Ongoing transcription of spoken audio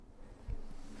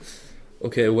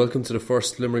Okay, welcome to the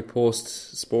first Limerick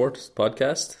Post Sport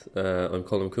podcast. I'm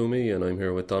Colin Coomey and I'm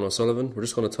here with Don O'Sullivan. We're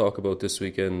just going to talk about this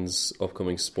weekend's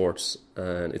upcoming sports,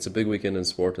 and it's a big weekend in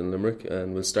sport in Limerick,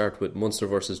 and we'll start with Munster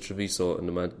versus Treviso in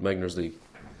the Magners League.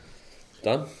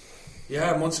 Don?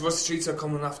 Yeah, Munster versus Treviso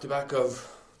coming off the back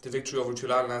of the victory over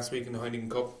Toulon last week in the Heineken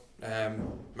Cup.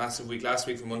 Massive week last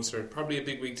week for Munster, probably a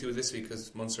big week too this week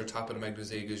because Munster are top of the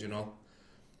Magners League, as you know.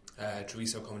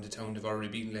 Treviso coming to town, they've already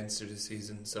beaten Leinster this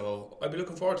season, so I'll be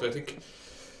looking forward to it. I think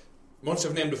Munster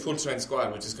have named a full strength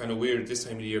squad, which is kind of weird this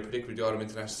time of the year, particularly the autumn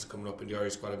internationals coming up and the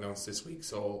Irish squad announced this week,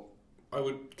 so I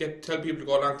would tell people to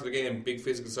go along to the game. Big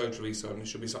physical side Treviso, and it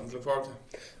should be something to look forward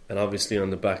to. And obviously on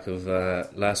the back of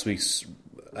last week's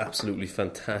absolutely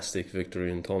fantastic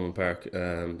victory in Thomond Park,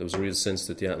 there was a real sense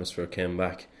that the atmosphere came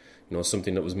back,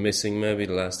 something that was missing maybe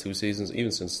the last two seasons,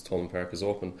 even since Thomond Park is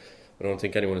open. I don't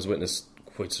think anyone has witnessed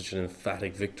quite such an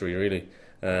emphatic victory, really.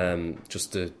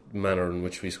 Just the manner in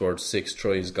which we scored 6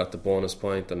 tries, got the bonus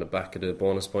point on the back of the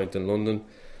bonus point in London.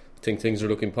 I think things are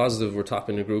looking positive. We're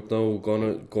topping the group now,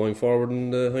 going forward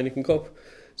in the Heineken Cup.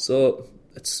 So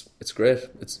it's great.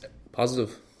 It's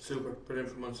positive. Super, brilliant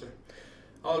for Munster.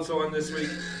 Also on this week,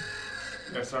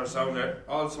 there's our sound there.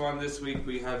 Also on this week,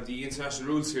 we have the International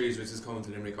Rules Series, which is coming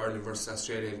to Limerick, Ireland versus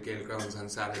Australia at Gaelic Grounds on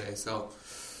Saturday. So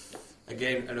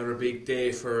again, another big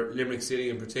day for Limerick City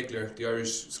in particular. The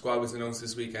Irish squad was announced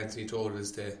this week. Anthony Toll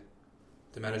is the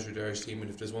manager of the Irish team, and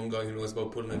if there's one guy who knows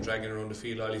about pulling and dragging around the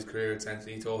field all his career, it's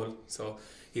Anthony Toll. So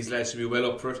his lads should be well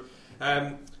up for it.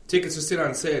 Tickets are still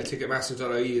on sale.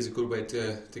 Ticketmaster.ie is a good way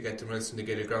to get them else in the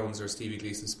Gaelic Grounds or Stevie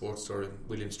Gleeson Sports Store in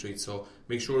William Street. So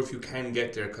make sure if you can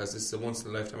get there, because this is a once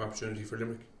in a lifetime opportunity for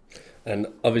Limerick. And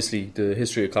obviously the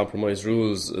history of compromise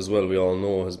rules as well, we all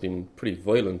know, has been pretty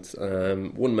violent.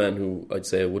 One man who I'd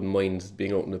say wouldn't mind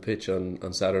being out on the pitch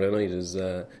on Saturday night is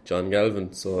John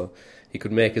Galvin. So he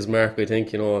could make his mark, I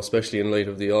think, especially in light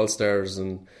of the All-Stars,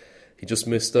 and he just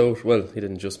missed out. Well, he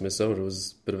didn't just miss out, it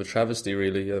was a bit of a travesty,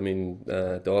 really. I mean,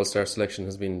 the All-Star selection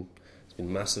has been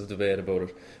massive debate about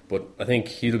it, but I think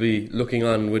he'll be looking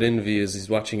on with envy as he's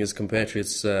watching his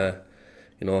compatriots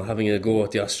having a go at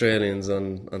the Australians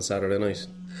on Saturday night.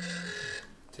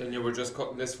 Telling you, we're just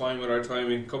cutting this fine with our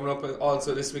timing. Coming up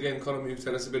also this weekend, Colin, you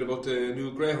tell us a bit about the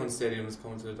new Greyhound Stadium that's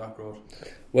coming to the Dock Road.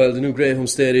 Well, the new Greyhound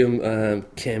Stadium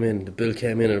the bill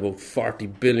came in at about 40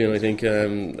 billion, I think,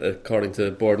 according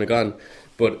to Bord na Gan.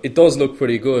 But it does look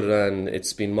pretty good, and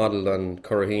it's been modelled on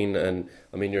Curraheen, and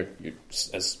I mean, you're,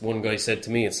 as one guy said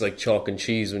to me, it's like chalk and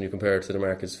cheese when you compare it to the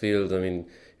Marcus Field. I mean,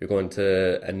 you're going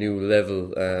to a new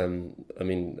level.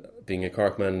 Being a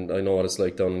Cork man, I know what it's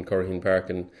like down in Curraheen Park,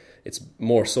 and it's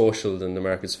more social than the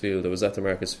Marcus Field. I was at the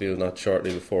Marcus Field not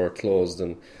shortly before it closed,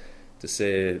 and to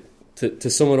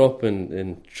sum it up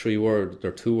in 2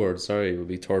 words, it would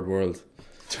be third world.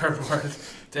 Third world,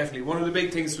 definitely. One of the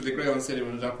big things for the Greyhound Stadium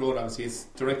on the Dock Road, obviously, is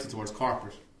directed towards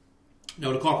corporate.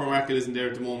 Now, the corporate market isn't there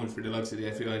at the moment for the likes of the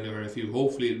FAI and the RFU.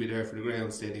 Hopefully it'll be there for the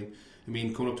Greyhound Stadium. I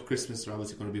mean, coming up to Christmas, they're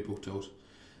obviously going to be booked out.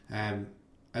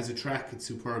 As a track, it's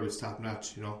superb, it's top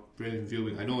notch, brilliant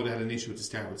viewing. I know they had an issue at the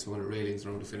start with some of the railings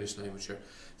around the finish line, which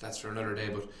that's for another day,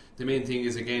 but the main thing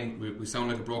is, again, we sound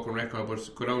like a broken record,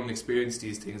 but go down and experience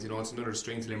these things. It's another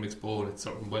string to Limerick's bow, and it's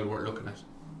something well worth looking at.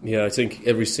 Yeah, I think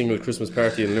every single Christmas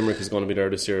party in Limerick is going to be there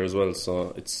this year as well,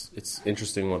 so it's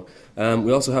interesting one.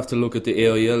 We also have to look at the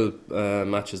AIL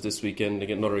matches this weekend.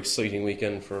 Again, another exciting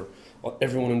weekend for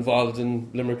everyone involved in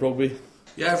Limerick rugby.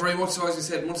 Yeah, very much so. As you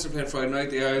said, Munster playing Friday night,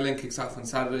 the Ireland kicks off on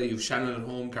Saturday. You've Shannon at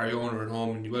home, Garryowen are at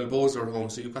home, and Bowes are at home,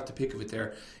 so you've got the pick of it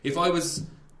there. If I was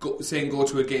saying go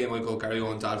to a game, I'd go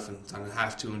Garryowen Dolphins on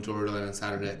 2:30 in Durdle on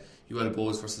Saturday.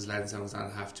 Bowes versus Lansdowne's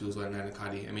on 2:30 as well in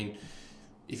Annacotty. I mean,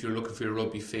 if you're looking for your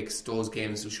rugby fix, those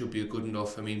games should be good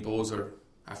enough. I mean, Bowes are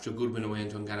after a good win away in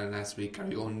Dungannon last week.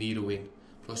 Garryowen need a win.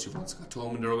 Plus you've also got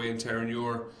Thomond away in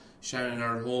Terranure, Shannon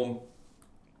are at home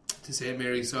to St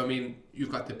Mary, so I mean,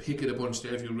 you've got the pick of the bunch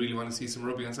there if you really want to see some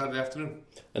rugby on Saturday afternoon.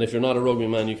 And if you're not a rugby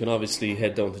man, you can obviously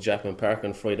head down to Jackman Park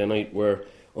on Friday night, where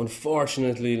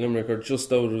unfortunately Limerick are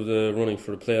just out of the running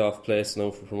for the playoff place now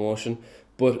for promotion.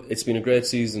 But it's been a great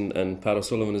season, and Pat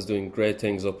O'Sullivan is doing great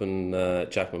things up in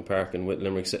Jackman Park, and with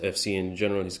Limerick FC in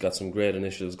general. He's got some great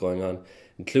initiatives going on,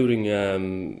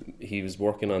 including he's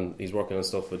working on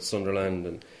stuff with Sunderland,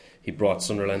 and he brought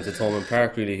Sunderland to Thomond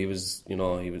Park. Really, he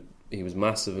was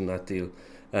massive in that deal.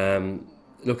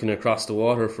 Looking across the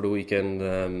water for the weekend,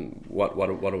 what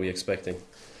are we expecting?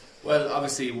 Well,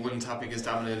 obviously one topic is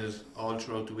dominated all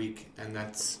throughout the week, and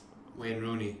that's Wayne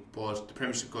Rooney, but the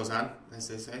Premiership goes on, as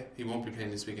they say. He won't be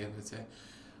playing this weekend, let's say.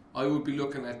 I would be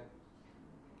looking at,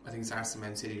 I think it's Arsenal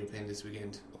Man City are playing this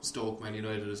weekend, Stoke Man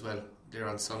United as well. They're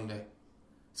on Sunday.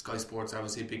 Sky Sports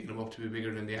obviously picking them up to be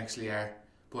bigger than they actually are.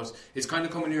 But it's kind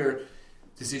of coming here,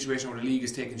 the situation where the league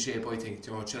is taking shape, I think.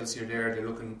 Chelsea are there, they're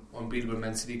looking unbeatable.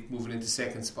 Man City moving into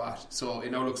second spot. So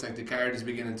it now looks like the card is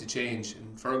beginning to change.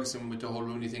 And Ferguson with the whole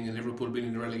Rooney thing and Liverpool being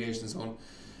in the relegation zone,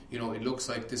 it looks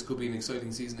like this could be an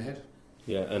exciting season ahead.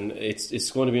 Yeah, and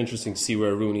it's going to be interesting to see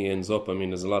where Rooney ends up. I mean,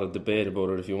 there's a lot of debate about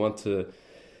it. If you want to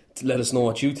let us know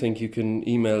what you think, you can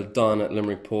email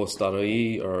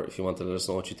don@limerickpost.ie, or if you want to let us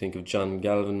know what you think of John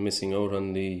Galvin missing out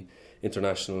on the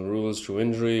international rules through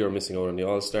injury or missing out on the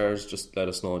All-Stars, just let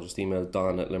us know. Just email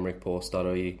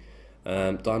don@limerickpost.ie.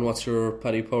 Don, what's your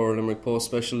Paddy Power Limerick Post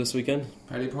special this weekend?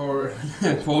 Paddy Power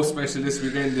Post special this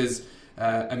weekend is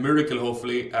a miracle,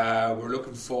 hopefully. We're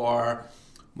looking for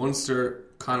Munster,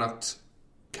 Connacht,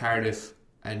 Cardiff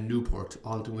and Newport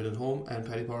all to win at home, and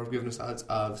Paddy Power have given us odds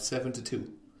of 7-2.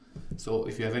 So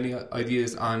if you have any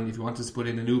ideas on if you want us to put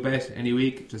in a new bet any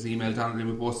week, just email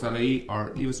don@limerickpost.ie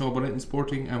or leave us know about it in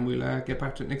Sporting, and we'll get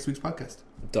back to next week's podcast.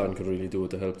 Don could really do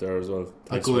with the help there as well.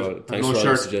 Thanks for all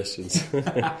the suggestions.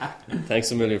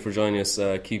 Thanks a million for joining us.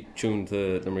 Keep tuned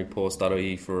to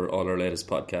limerickpost.ie for all our latest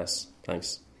podcasts.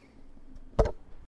 Thanks.